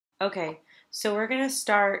Okay, so we're going to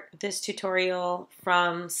start this tutorial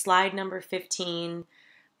from slide number 15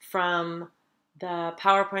 from the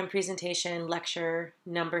PowerPoint presentation lecture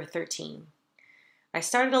number 13. I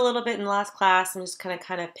started a little bit in the last class. I'm just going to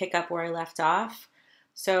kind of pick up where I left off.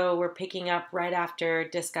 So we're picking up right after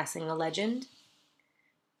discussing a legend.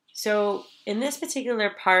 So in this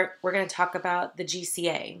particular part, we're going to talk about the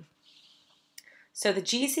GCA. So the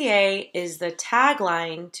GCA is the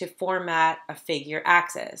tagline to format a figure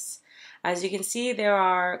axis. As you can see, there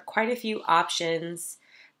are quite a few options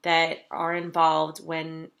that are involved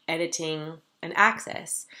when editing an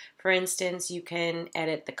axis. For instance, you can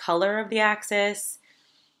edit the color of the axis,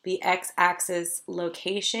 the x-axis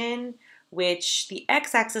location, which the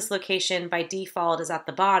x-axis location by default is at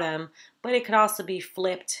the bottom, but it could also be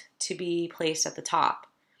flipped to be placed at the top.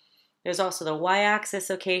 There's also the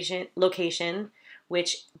y-axis location,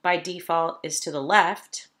 which by default is to the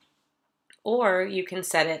left, or you can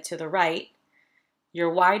set it to the right. Your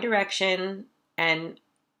y direction and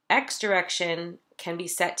x direction can be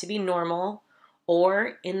set to be normal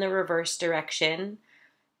or in the reverse direction.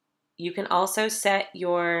 You can also set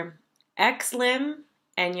your x limb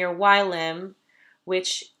and your y limb,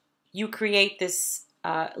 which you create this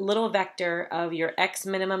little vector of your x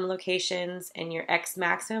minimum locations and your x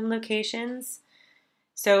maximum locations.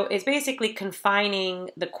 So it's basically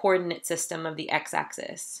confining the coordinate system of the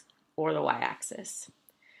x-axis or the y-axis.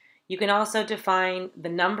 You can also define the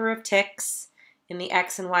number of ticks in the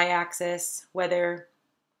x and y-axis, whether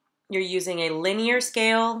you're using a linear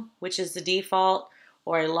scale, which is the default,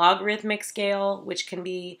 or a logarithmic scale, which can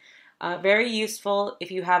be very useful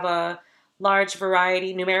if you have a large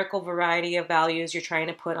variety, numerical variety of values you're trying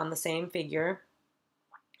to put on the same figure.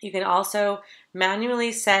 You can also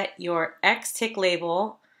manually set your X tick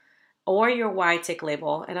label or your Y tick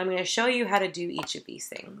label, and I'm going to show you how to do each of these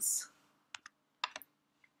things.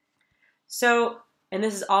 So, and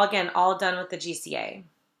this is all, again, all done with the GCA.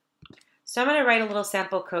 So I'm going to write a little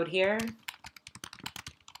sample code here.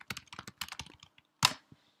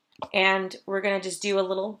 And we're going to just do a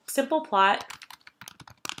little simple plot.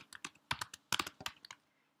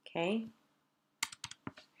 Okay.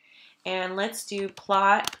 And let's do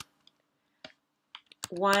plot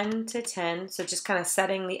 1 to 10. So just kind of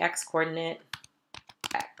setting the x coordinate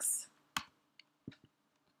x.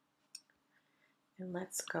 And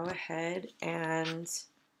let's go ahead and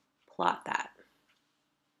plot that.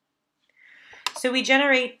 So we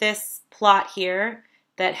generate this plot here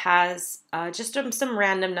that has just some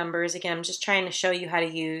random numbers. Again, I'm just trying to show you how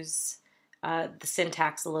to use the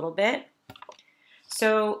syntax a little bit.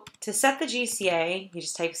 So to set the GCA, you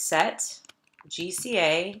just type set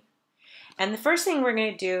GCA. And the first thing we're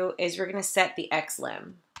going to do is we're going to set the x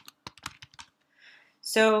limb.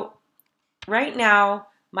 So right now,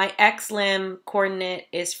 my x limb coordinate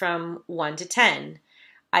is from 1 to 10.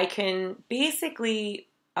 I can basically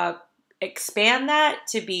expand that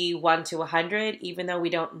to be 1 to 100, even though we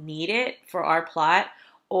don't need it for our plot,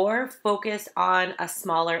 or focus on a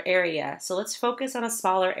smaller area. So let's focus on a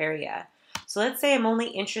smaller area. So let's say I'm only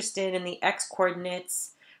interested in the x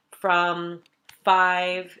coordinates from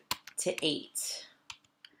 5 to 8.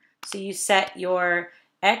 So you set your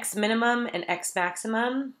x minimum and x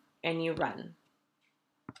maximum and you run.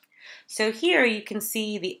 So here you can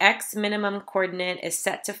see the x minimum coordinate is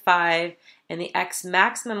set to 5 and the x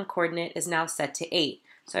maximum coordinate is now set to 8.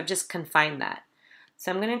 So I've just confined that.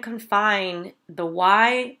 So I'm going to confine the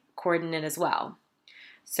y coordinate as well.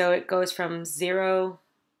 So it goes from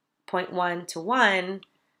 0.1 to 1.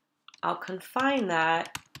 I'll confine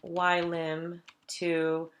that y limb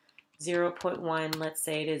to 0.1, let's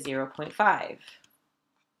say to 0.5.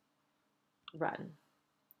 Run.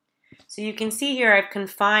 So you can see here I've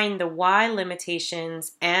confined the y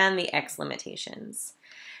limitations and the x limitations.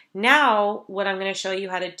 Now what I'm going to show you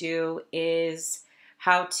how to do is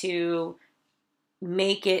how to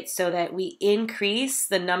make it so that we increase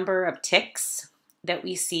the number of ticks that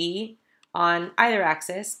we see on either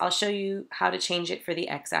axis. I'll show you how to change it for the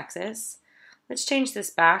x-axis. Let's change this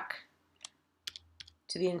back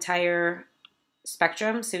to the entire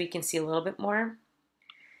spectrum so we can see a little bit more.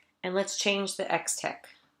 And let's change the x tick.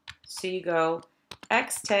 So you go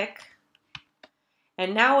x tick,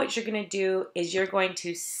 and now what you're going to do is you're going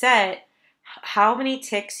to set how many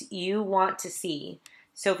ticks you want to see.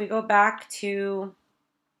 So if we go back to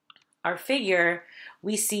our figure,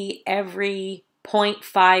 we see every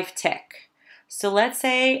 0.5 tick. So let's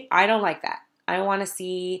say I don't like that. I want to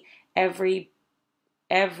see every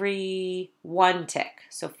 1 tick.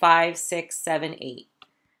 So 5, 6, 7, 8.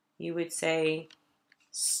 You would say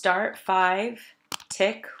start 5,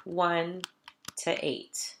 tick 1 to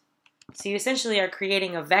 8. So you essentially are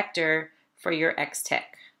creating a vector for your x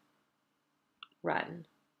tick. Run.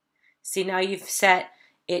 See, now you've set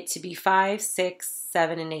it to be 5, 6,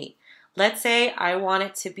 7, and 8. Let's say I want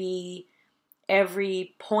it to be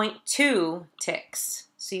every 0.2 ticks.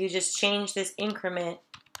 So you just change this increment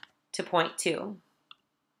to 0.2.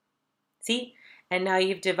 See? And now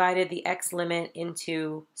you've divided the x limit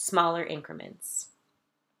into smaller increments.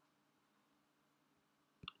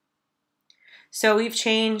 So we've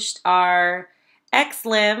changed our x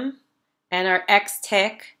lim and our x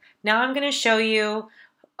tick. Now I'm going to show you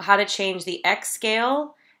how to change the x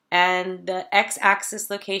scale and the x-axis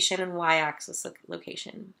location and y-axis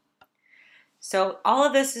location. So all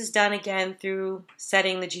of this is done again through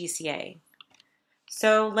setting the GCA.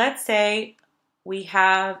 So let's say we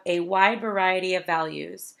have a wide variety of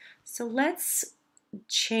values. So let's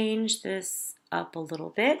change this up a little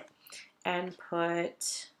bit and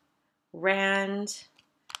put rand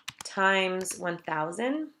times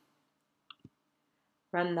 1000.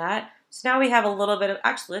 Run that. So now we have a little bit of,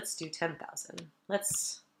 actually let's do 10,000.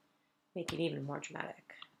 Let's make it even more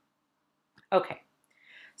dramatic. Okay,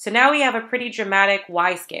 so now we have a pretty dramatic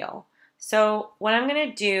Y scale. So what I'm going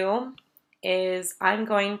to do is I'm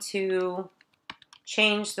going to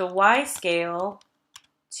change the Y scale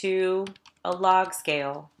to a log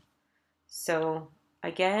scale. So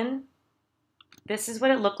again, this is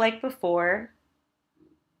what it looked like before.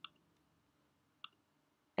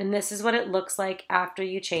 And this is what it looks like after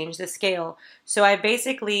you change the scale. So I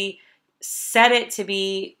basically set it to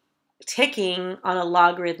be ticking on a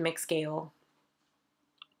logarithmic scale.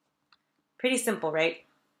 Pretty simple, right?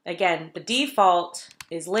 Again, the default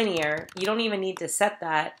is linear. You don't even need to set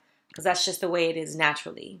that because that's just the way it is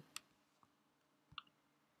naturally.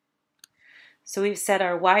 So we've set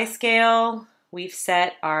our Y scale, we've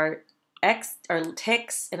set our X, our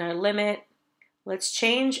ticks and our limit. Let's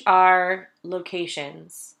change our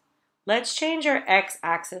locations. Let's change our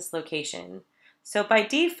x-axis location. So by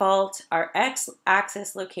default, our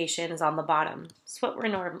x-axis location is on the bottom. It's what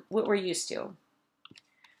we're used to.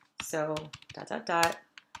 So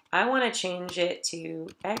I want to change it to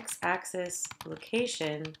x-axis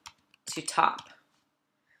location to top.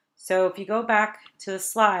 So if you go back to the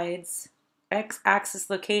slides, x-axis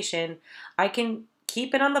location, I can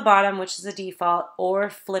keep it on the bottom, which is the default, or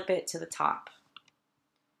flip it to the top.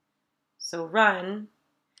 So run,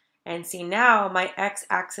 and see now my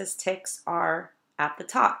x-axis ticks are at the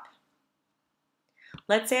top.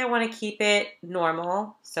 Let's say I want to keep it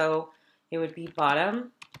normal, so it would be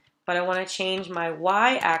bottom, but I want to change my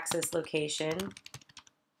y-axis location,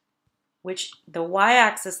 which the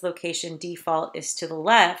y-axis location default is to the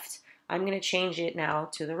left. I'm going to change it now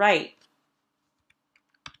to the right.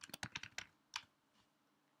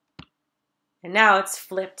 And now it's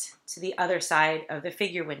flipped to the other side of the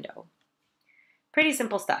figure window. Pretty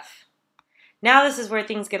simple stuff. Now this is where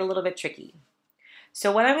things get a little bit tricky.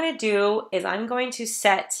 So what I'm going to do is I'm going to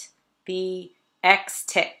set the X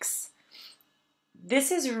ticks.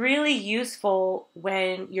 This is really useful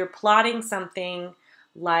when you're plotting something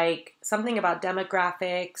like something about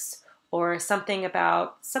demographics or something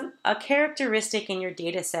about a characteristic in your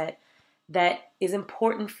data set that is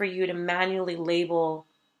important for you to manually label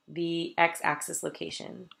the x-axis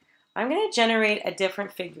location. I'm going to generate a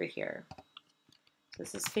different figure here. So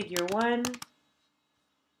this is figure 1,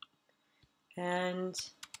 and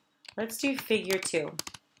let's do figure 2.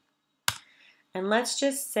 And let's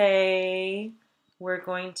just say we're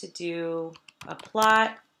going to do a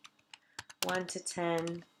plot 1 to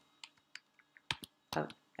 10 of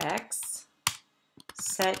x,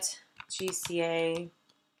 set GCA,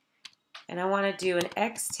 and I want to do an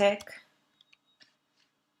x tick.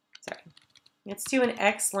 Sorry, let's do an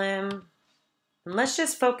x lim, and let's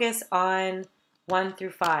just focus on 1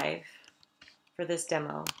 through 5 for this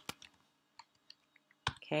demo.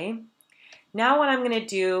 Okay, now what I'm going to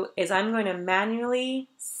do is I'm going to manually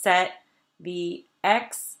set the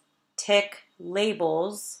x tick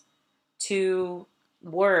labels to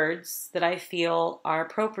words that I feel are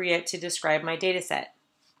appropriate to describe my data set.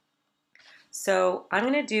 So I'm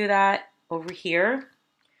going to do that over here.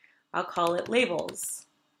 I'll call it labels.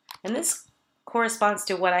 And this corresponds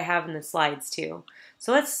to what I have in the slides too.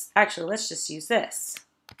 So let's just use this.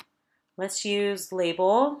 Let's use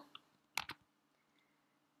label.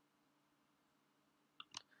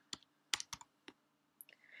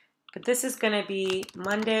 But this is going to be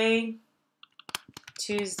Monday,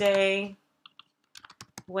 Tuesday,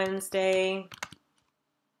 Wednesday,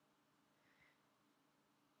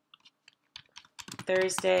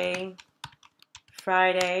 Thursday,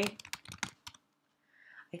 Friday.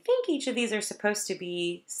 I think each of these are supposed to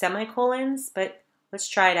be semicolons, but let's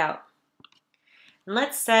try it out. And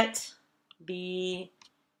let's set the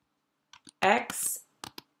X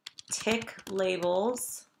tick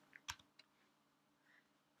labels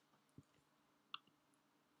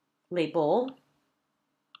label,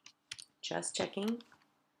 just checking,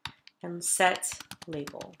 and set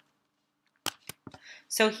label.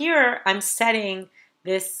 So here I'm setting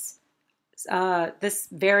this this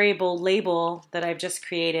variable label that I've just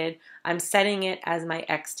created. I'm setting it as my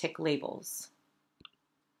X tick labels.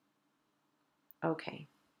 Okay.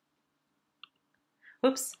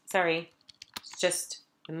 Oops, sorry. It's just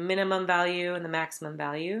the minimum value and the maximum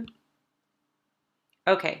value.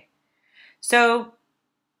 Okay. So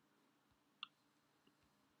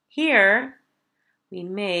here we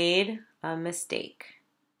made a mistake.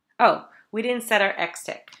 Oh, we didn't set our X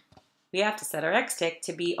tick. We have to set our X tick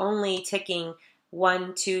to be only ticking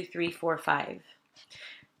 1, 2, 3, 4, 5.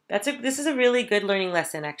 This is a really good learning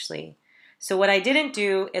lesson, actually. So what I didn't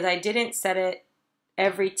do is I didn't set it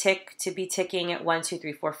every tick to be ticking at 1, 2,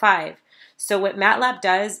 3, 4, 5. So what MATLAB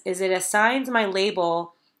does is it assigns my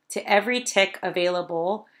label to every tick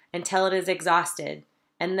available until it is exhausted,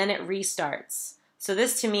 and then it restarts. So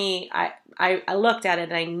this, to me, I looked at it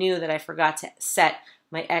and I knew that I forgot to set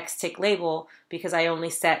my X tick label because I only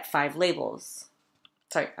set 5 labels.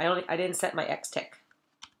 Sorry, I didn't set my X tick.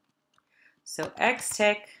 So X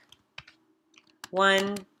tick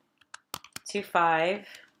 1 to 5,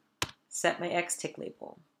 set my X tick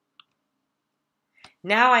label.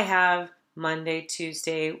 Now I have Monday,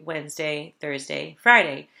 Tuesday, Wednesday, Thursday,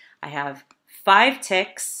 Friday. I have 5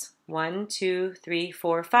 ticks, 1, 2, 3,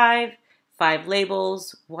 4, 5, 5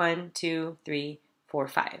 labels, 1, 2, 3, 4,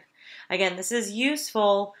 5. Again, this is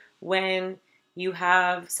useful when you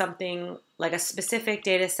have something like a specific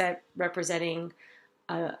data set representing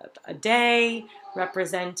a day,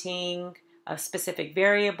 representing a specific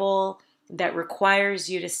variable that requires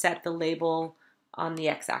you to set the label on the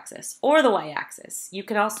x-axis or the y-axis. You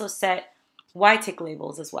can also set y-tick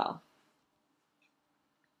labels as well.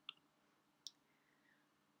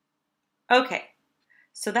 Okay,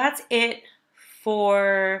 so that's it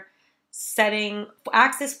for setting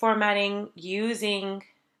axis formatting using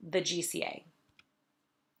the GCA.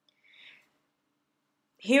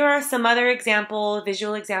 Here are some other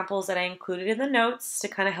visual examples that I included in the notes to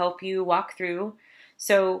kind of help you walk through.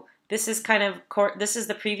 So this is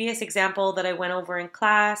the previous example that I went over in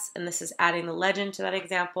class, and this is adding the legend to that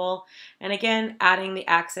example. And again, adding the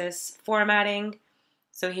axis formatting.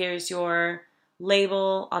 So here's your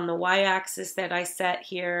label on the y-axis that I set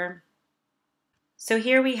here. So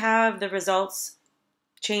here we have the results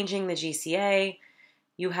changing the GCA.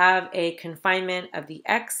 You have a confinement of the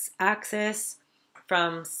x-axis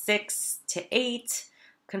from 6 to 8,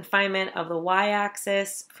 confinement of the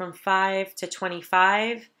y-axis from 5 to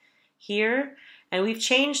 25 here. And we've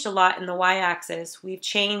changed a lot in the y-axis. We've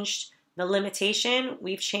changed the limitation.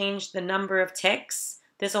 We've changed the number of ticks.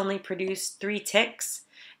 This only produced 3 ticks.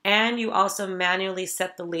 And you also manually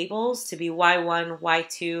set the labels to be Y1,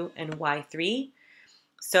 Y2, and Y3.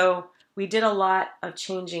 So we did a lot of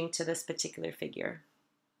changing to this particular figure.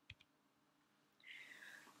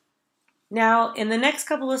 Now, in the next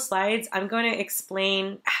couple of slides, I'm going to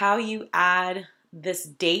explain how you add this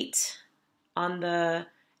date on the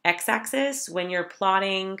x-axis when you're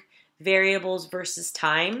plotting variables versus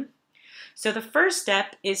time. So the first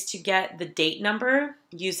step is to get the date number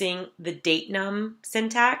using the datenum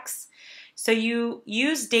syntax. So you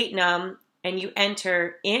use datenum and you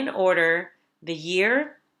enter in order the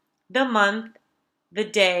year, the month, the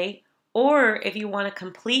day, or if you want a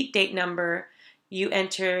complete date number, you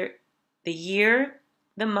enter the year,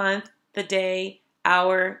 the month, the day,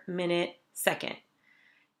 hour, minute, second.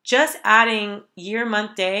 Just adding year,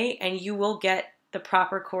 month, day, and you will get the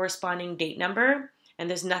proper corresponding date number, and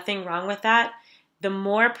there's nothing wrong with that. The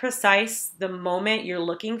more precise the moment you're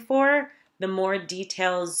looking for, the more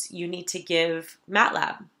details you need to give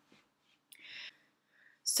MATLAB.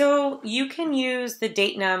 So you can use the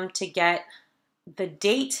datenum to get the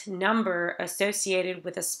date number associated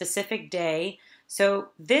with a specific day. So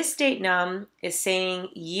this datenum is saying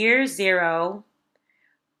year 0,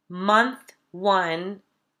 month 1,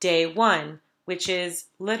 day 1, which is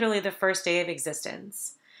literally the first day of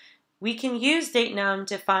existence. We can use datenum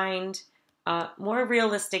to find more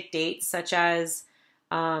realistic dates, such as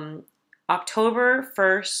October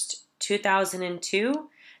 1st, 2002.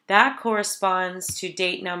 That corresponds to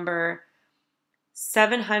date number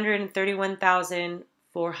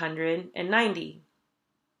 731,490.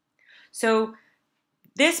 So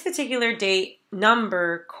this particular date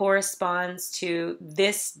number corresponds to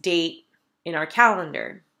this date in our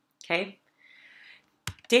calendar, okay?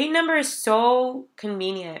 date number is so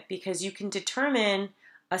convenient because you can determine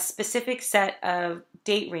a specific set of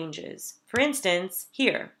date ranges. For instance,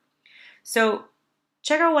 here. So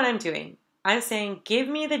check out what I'm doing. I'm saying give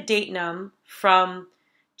me the date num from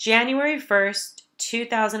January 1st,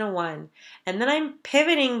 2001, and then I'm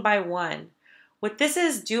pivoting by 1. What this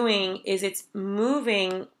is doing is it's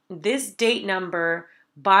moving this date number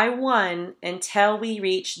by 1 until we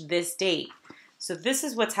reach this date. So this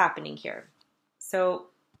is what's happening here. So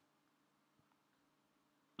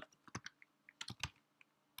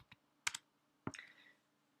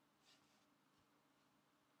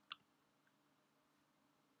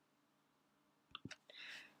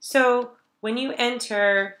when you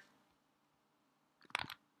enter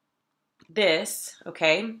this,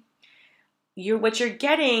 okay, what you're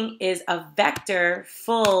getting is a vector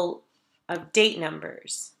full of date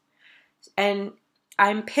numbers. And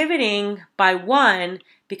I'm pivoting by 1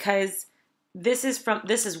 because this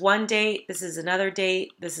is one date, this is another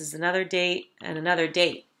date, this is another date, and another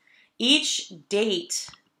date. Each date,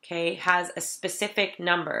 okay, has a specific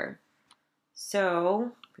number.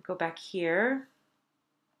 So if we go back here,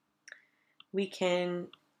 we can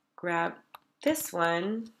grab this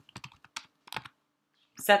one,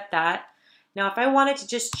 set that. Now if I wanted to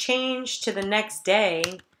just change to the next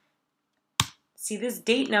day, see this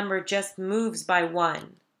date number just moves by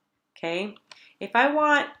 1, okay? If I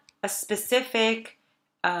want a specific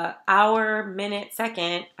hour, minute,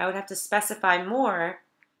 second, I would have to specify more.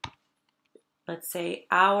 Let's say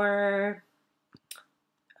hour,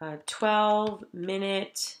 12,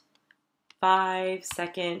 minute, 5,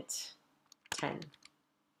 second, 10.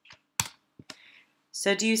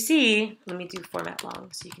 So do you see, let me do format long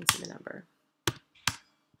so you can see the number.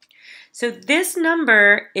 So this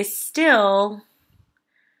number is still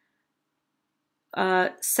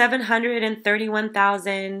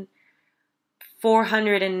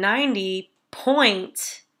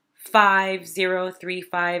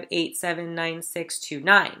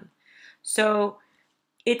So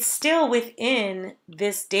it's still within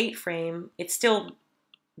this date frame. It's still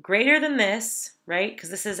greater than this, right? Because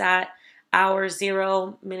this is at hour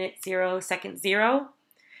 0, minute 0, second 0.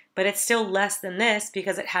 But it's still less than this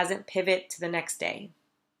because it hasn't pivoted to the next day.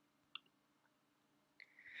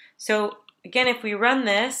 So again, if we run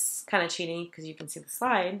this, kind of cheating because you can see the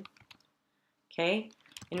slide, okay,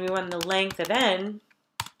 and we run the length of n,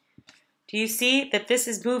 do you see that this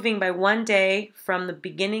is moving by 1 day from the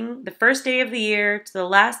beginning, the first day of the year to the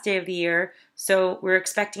last day of the year, so we're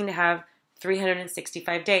expecting to have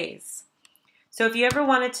 365 days. So if you ever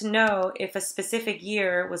wanted to know if a specific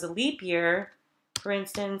year was a leap year, for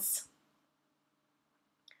instance,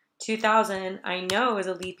 2000 I know is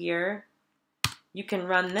a leap year, you can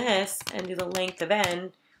run this and do the length of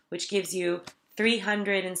n, which gives you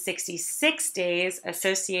 366 days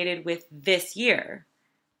associated with this year.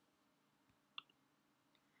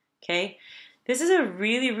 Okay, this is a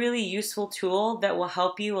really, really useful tool that will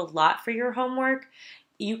help you a lot for your homework.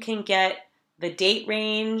 You can get the date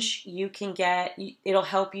range, it'll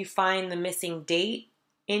help you find the missing date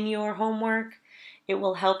in your homework. It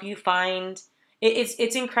will help you find,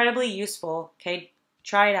 it's incredibly useful, okay?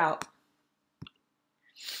 Try it out.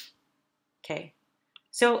 Okay,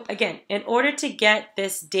 so again, in order to get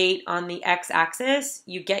this date on the x-axis,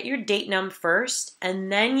 you get your date num first,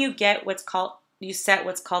 and then you get you set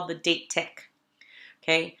what's called the date tick,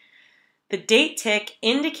 okay? The date tick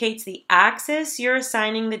indicates the axis you're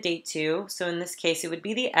assigning the date to, so in this case it would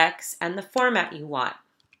be the x, and the format you want.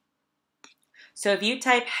 So if you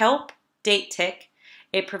type help date tick,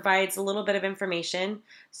 it provides a little bit of information.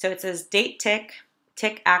 So it says date tick,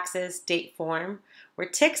 tick axis, date form, where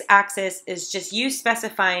tick's axis is just you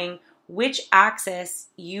specifying which axis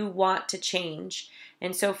you want to change.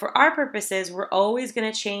 And so for our purposes, we're always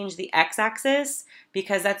going to change the x-axis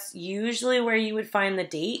because that's usually where you would find the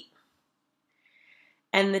date.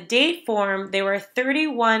 And the date form, there were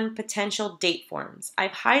 31 potential date forms.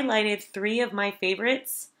 I've highlighted 3 of my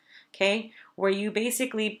favorites, okay, where you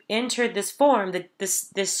basically entered this form,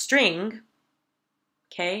 this string,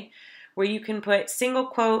 okay, where you can put single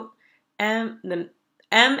quote slash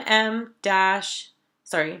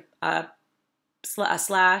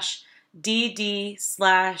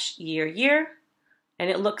dd/year, and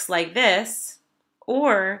it looks like this,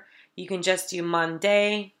 or you can just do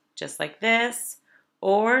Monday, just like this,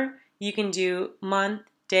 or you can do month,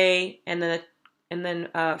 day, and then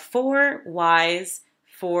 4 Ys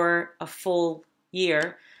for a full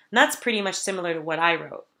year. And that's pretty much similar to what I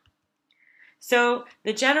wrote. So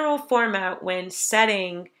the general format when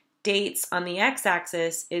setting dates on the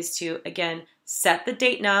x-axis is to, again, set the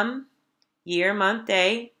date num, year, month,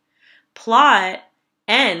 day, plot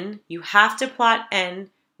N, you have to plot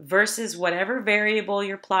N versus whatever variable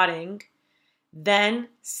you're plotting, then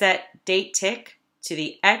set date tick to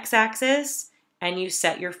the x-axis, and you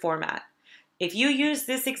set your format. If you use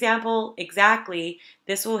this example exactly,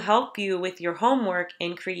 this will help you with your homework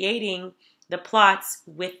in creating the plots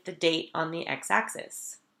with the date on the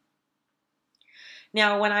x-axis.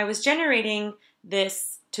 Now, when I was generating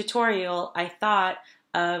this tutorial, I thought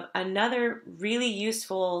of another really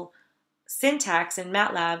useful syntax in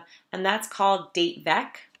MATLAB, and that's called dateVec,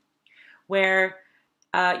 where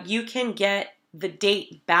you can get the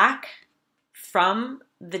date back from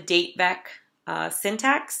the dateVec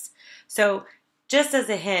syntax. So just as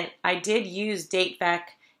a hint, I did use dateVec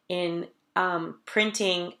in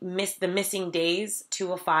printing the missing days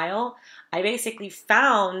to a file. I basically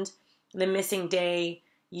found the missing day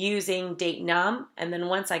using datenum, and then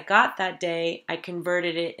once I got that day, I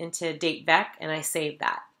converted it into dateVec and I saved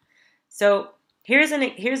that. So here's an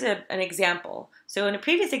example. So in a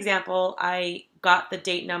previous example, I got the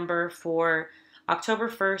date number for October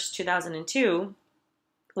 1st, 2002,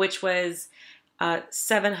 which was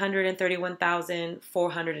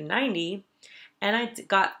 731,490, and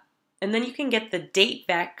then you can get the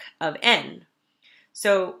dateVec of N.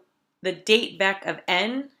 So the dateVec of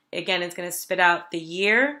N, again, it's going to spit out the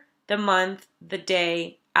year, the month, the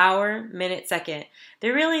day, hour, minute, second.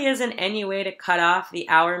 There really isn't any way to cut off the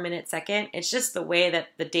hour, minute, second. It's just the way that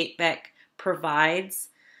the dateVec provides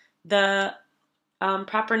the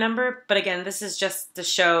proper number. But again, this is just to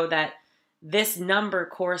show that this number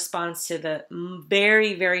corresponds to the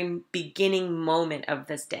very, very beginning moment of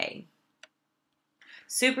this day.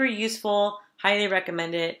 Super useful, highly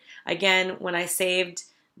recommend it. Again, when I saved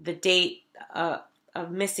the date of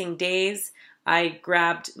missing days, I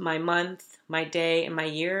grabbed my month, my day, and my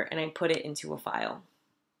year, and I put it into a file.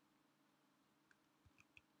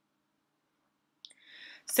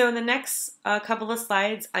 So in the next couple of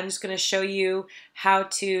slides, I'm just going to show you how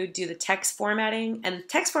to do the text formatting. And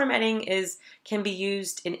text formatting can be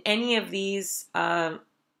used in any of these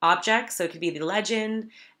objects. So it could be the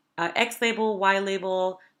legend, X label, Y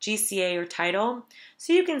label, GCA, or title.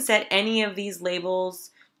 So you can set any of these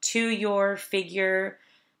labels to your figure.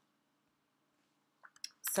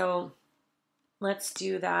 So let's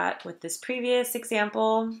do that with this previous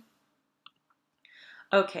example.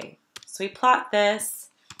 Okay, so we plot this.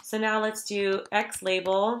 So now let's do X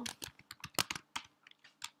label.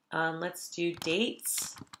 Let's do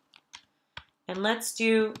dates. And let's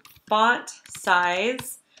do font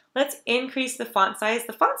size. Let's increase the font size.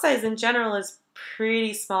 The font size in general is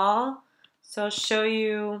pretty small. So I'll show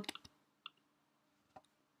you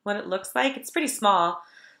what it looks like. It's pretty small.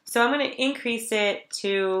 So I'm going to increase it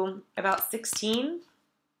to about 16.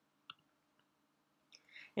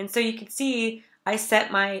 And so you can see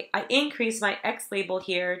I increased my X label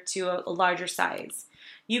here to a larger size.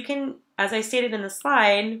 You can, as I stated in the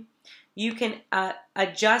slide, you can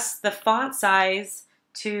adjust the font size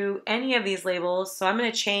to any of these labels. So I'm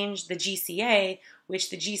going to change the GCA, which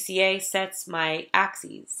the GCA sets my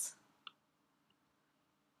axes.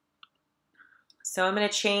 So I'm going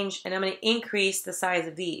to change, and I'm going to increase the size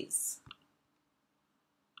of these.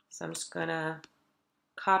 So I'm just going to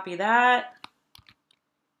copy that,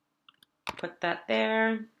 put that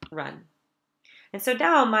there, run. And so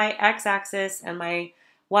now my x-axis and my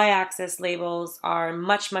y-axis labels are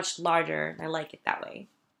much, much larger. I like it that way.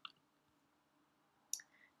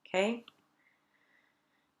 Okay.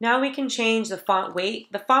 Now we can change the font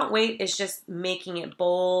weight. The font weight is just making it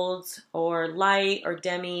bold or light or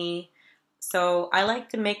demi. So I like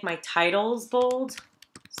to make my titles bold.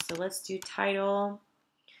 So let's do title,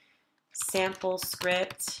 sample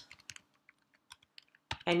script,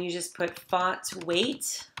 and you just put font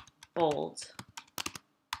weight bold.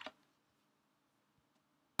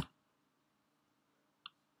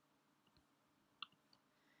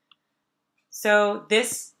 So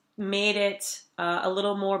this made it a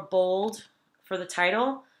little more bold for the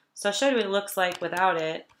title. So I'll show you what it looks like without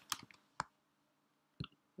it.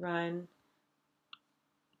 Run.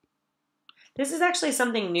 This is actually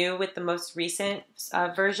something new with the most recent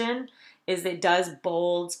version, is it does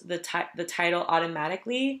bold the title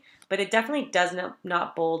automatically, but it definitely does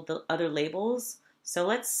not bold the other labels. So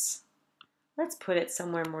let's put it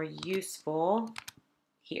somewhere more useful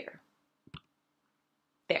here.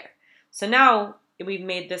 There. So now we've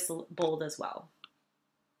made this bold as well.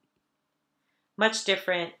 Much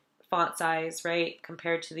different font size, right,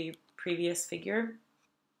 compared to the previous figure.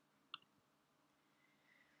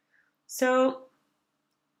 So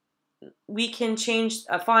we can change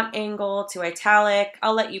a font angle to italic.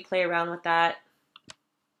 I'll let you play around with that.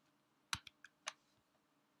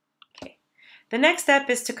 Okay. The next step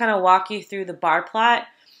is to kind of walk you through the bar plot.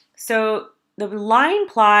 So the line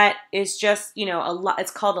plot is just,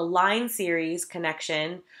 it's called a line series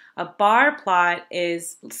connection. A bar plot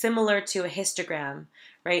is similar to a histogram,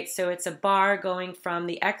 right? So it's a bar going from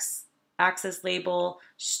the x-axis label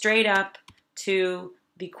straight up to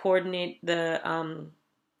the coordinate, the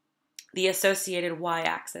associated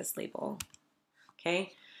y-axis label.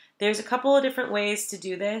 Okay, there's a couple of different ways to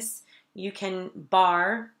do this. You can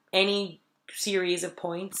bar any series of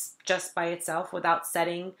points just by itself without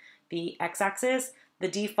setting the x-axis. The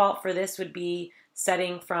default for this would be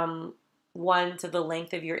setting from 1 to the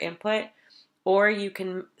length of your input, or you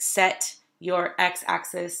can set your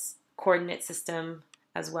x-axis coordinate system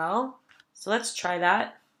as well. So let's try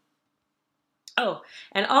that. Oh,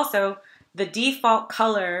 and also the default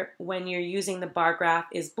color when you're using the bar graph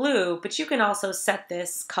is blue, but you can also set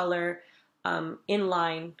this color in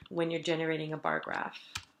line when you're generating a bar graph.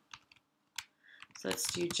 So let's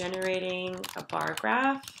do generating a bar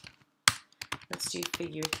graph. Let's do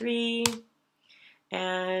figure 3.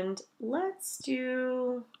 And let's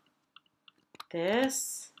do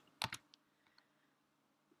this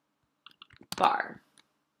bar.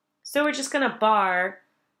 So we're just going to bar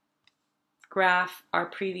graph our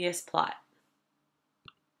previous plot.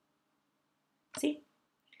 See?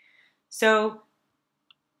 So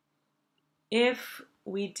if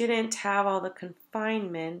we didn't have all the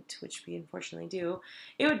confinement, which we unfortunately do,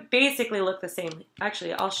 it would basically look the same.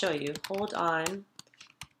 Actually, I'll show you. Hold on.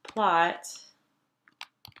 Plot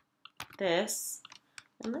this,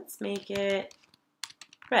 and let's make it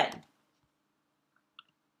red.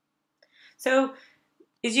 So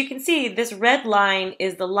as you can see, this red line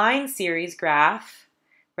is the line series graph,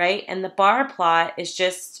 right? And the bar plot is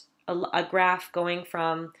just a graph going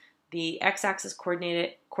from the x-axis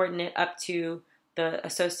coordinate up to the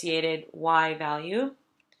associated y value.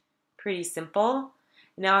 Pretty simple.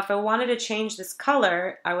 Now, if I wanted to change this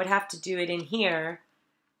color, I would have to do it in here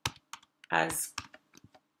as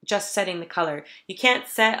just setting the color. You can't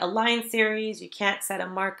set a line series, you can't set a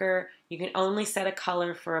marker, you can only set a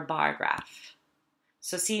color for a bar graph.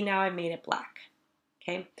 So see, now I made it black.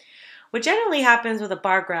 Okay. What generally happens with a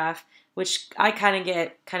bar graph, which I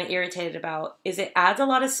get irritated about, is it adds a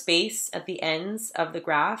lot of space at the ends of the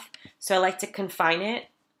graph. So I like to confine it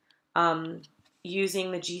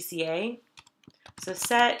using the GCA. So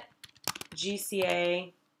set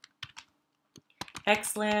GCA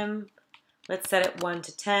xlim, let's set it 1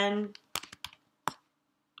 to 10.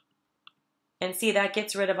 And see, that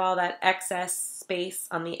gets rid of all that excess space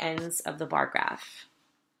on the ends of the bar graph.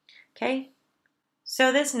 Okay,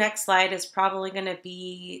 so this next slide is probably going to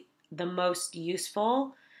be the most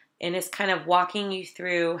useful, and it's kind of walking you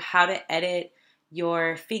through how to edit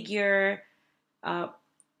your figure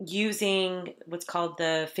using what's called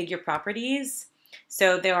the figure properties.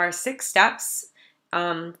 So there are 6 steps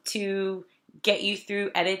to get you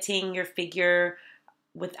through editing your figure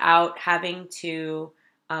without having to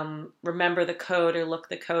remember the code or look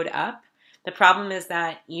the code up. The problem is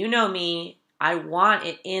that, you know me, I want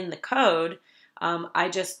it in the code. I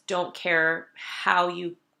just don't care how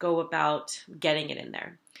you go about getting it in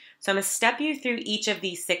there. So I'm going to step you through each of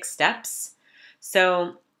these 6 steps.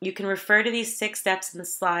 So you can refer to these 6 steps in the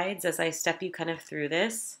slides as I step you kind of through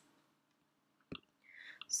this.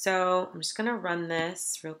 So I'm just going to run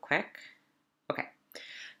this real quick. Okay.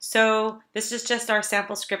 So this is just our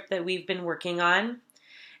sample script that we've been working on.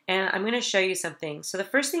 And I'm going to show you something. So the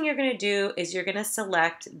first thing you're going to do is you're going to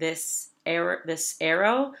select this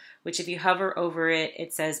arrow, which if you hover over it,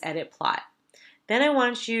 it says edit plot. Then I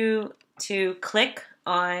want you to click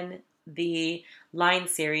on the line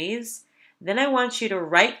series. Then I want you to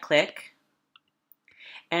right click,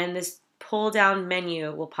 and this pull down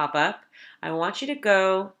menu will pop up. I want you to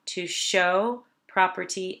go to show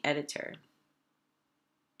property editor.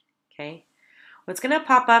 Okay. What's going to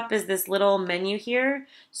pop up is this little menu here.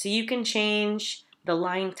 So you can change the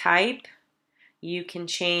line type. You can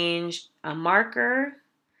change a marker.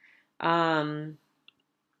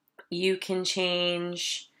 You can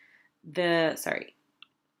change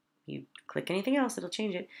you click anything else, it'll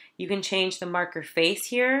change it. You can change the marker face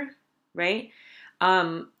here, right?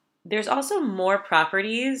 There's also more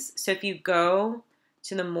properties. So if you go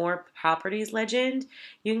to the more properties legend,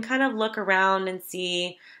 you can kind of look around and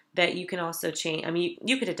see that you can also change, I mean,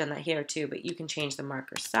 you could have done that here too, but you can change the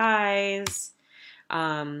marker size.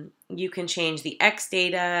 You can change the X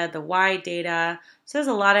data, the Y data. So there's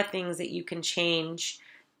a lot of things that you can change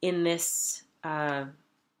in this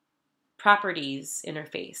properties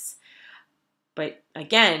interface. But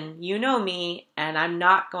again, you know me, and I'm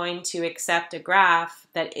not going to accept a graph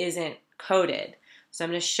that isn't coded. So I'm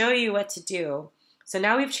going to show you what to do. So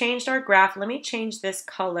now we've changed our graph. Let me change this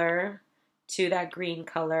color to that green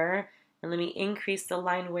color, and let me increase the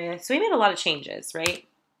line width. So we made a lot of changes, right?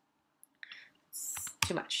 It's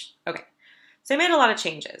too much. Okay. So I made a lot of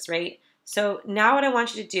changes, right? So now what I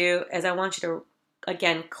want you to do is I want you to,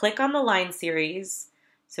 again, click on the line series.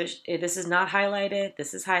 So this is not highlighted.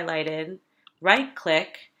 This is highlighted. Right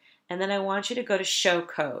click, and then I want you to go to show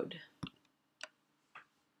code.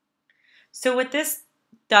 So what this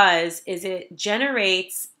does is it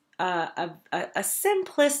generates a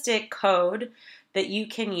simplistic code that you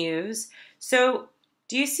can use. So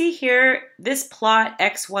do you see here this plot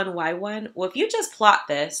x1, y1? Well, if you just plot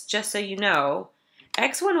this, just so you know,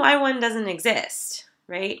 x1, y1 doesn't exist,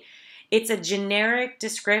 right? It's a generic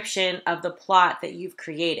description of the plot that you've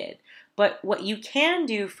created. But what you can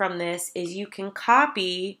do from this is you can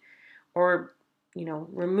copy or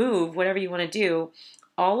remove, whatever you want to do,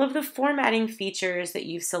 all of the formatting features that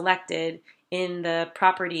you've selected in the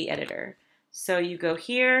property editor. So you go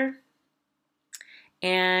here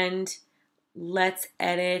and let's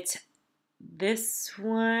edit this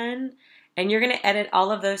one, and you're going to edit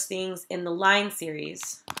all of those things in the line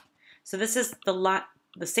series. So this is the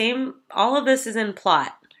same, all of this is in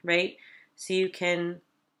plot, right? So you can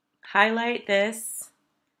highlight this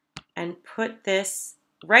and put this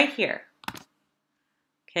right here.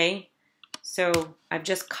 Okay, so I've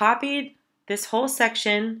just copied this whole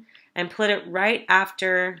section and put it right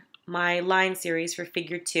after my line series for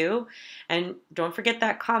figure 2. And don't forget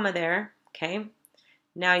that comma there, okay?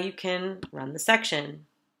 Now you can run the section.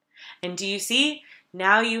 And do you see?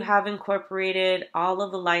 Now you have incorporated all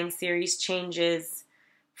of the line series changes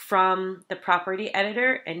from the property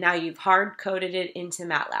editor, and now you've hard-coded it into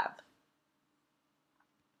MATLAB.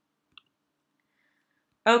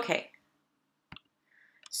 Okay.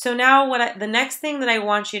 So now the next thing that I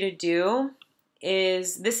want you to do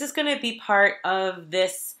is, this is going to be part of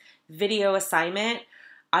this video assignment.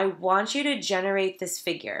 I want you to generate this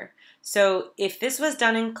figure. So if this was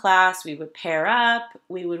done in class, we would pair up,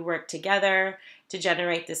 we would work together to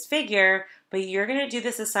generate this figure, but you're going to do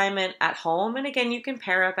this assignment at home. And again, you can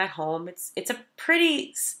pair up at home. It's a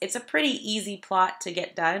pretty easy plot to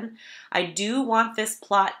get done. I do want this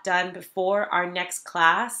plot done before our next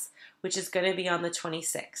class, which is going to be on the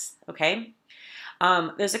 26th, okay?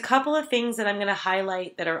 There's a couple of things that I'm going to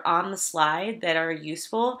highlight that are on the slide that are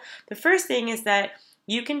useful. The first thing is that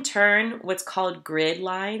you can turn what's called grid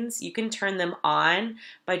lines. You can turn them on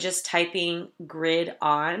by just typing grid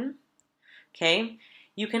on, okay?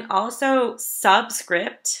 You can also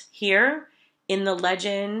subscript here in the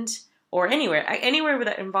legend or anywhere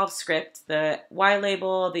that involves script, the Y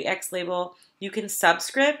label, the X label, you can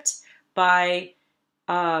subscript by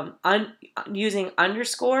using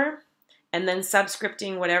underscore and then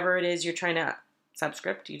subscripting whatever it is you're trying to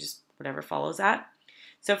subscript. You just, whatever follows that.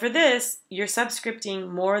 So for this, you're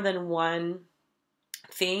subscripting more than one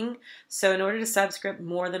thing. So in order to subscript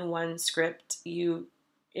more than one script, you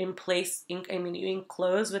enclose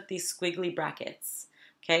with these squiggly brackets,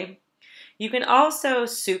 okay? You can also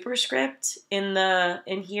superscript in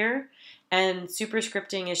here, and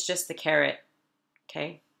superscripting is just the caret,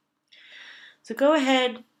 okay? So go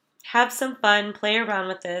ahead, have some fun, play around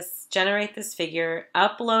with this, generate this figure,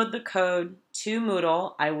 upload the code to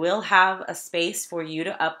Moodle. I will have a space for you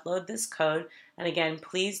to upload this code. And again,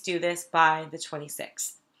 please do this by the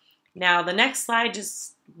 26th. Now, the next slide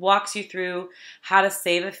just walks you through how to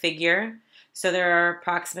save a figure. So there are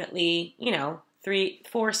approximately,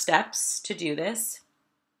 4 steps to do this.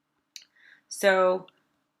 So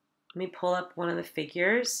let me pull up one of the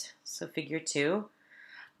figures. So figure 2.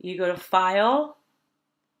 You go to File,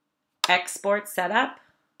 Export Setup.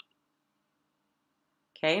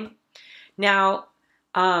 Okay. Now,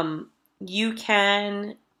 you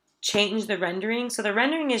can change the rendering. So the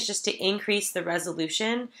rendering is just to increase the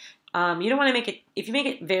resolution. You don't want to make it, if you make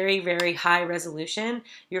it very, very high resolution,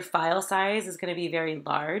 your file size is going to be very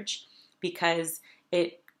large because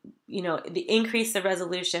the increase the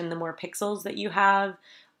resolution, the more pixels that you have,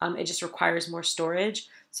 it just requires more storage.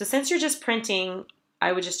 So since you're just printing,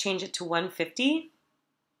 I would just change it to 150.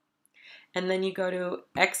 And then you go to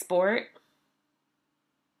Export.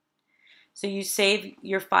 So you save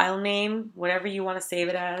your file name, whatever you want to save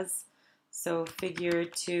it as. So figure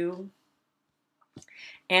 2.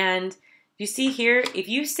 And you see here, if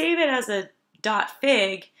you save it as a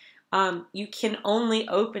 .fig, you can only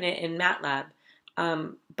open it in MATLAB.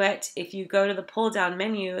 But if you go to the pull-down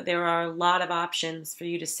menu, there are a lot of options for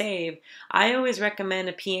you to save. I always recommend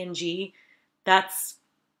a PNG. That's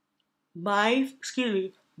my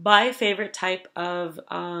my favorite type of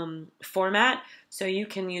format. So you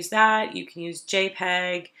can use that, you can use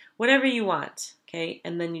JPEG, whatever you want, okay?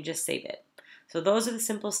 And then you just save it. So those are the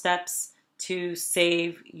simple steps to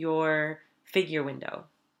save your figure window.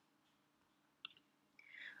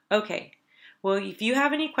 Okay, well, if you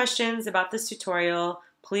have any questions about this tutorial,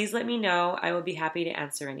 please let me know. I will be happy to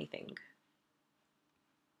answer anything.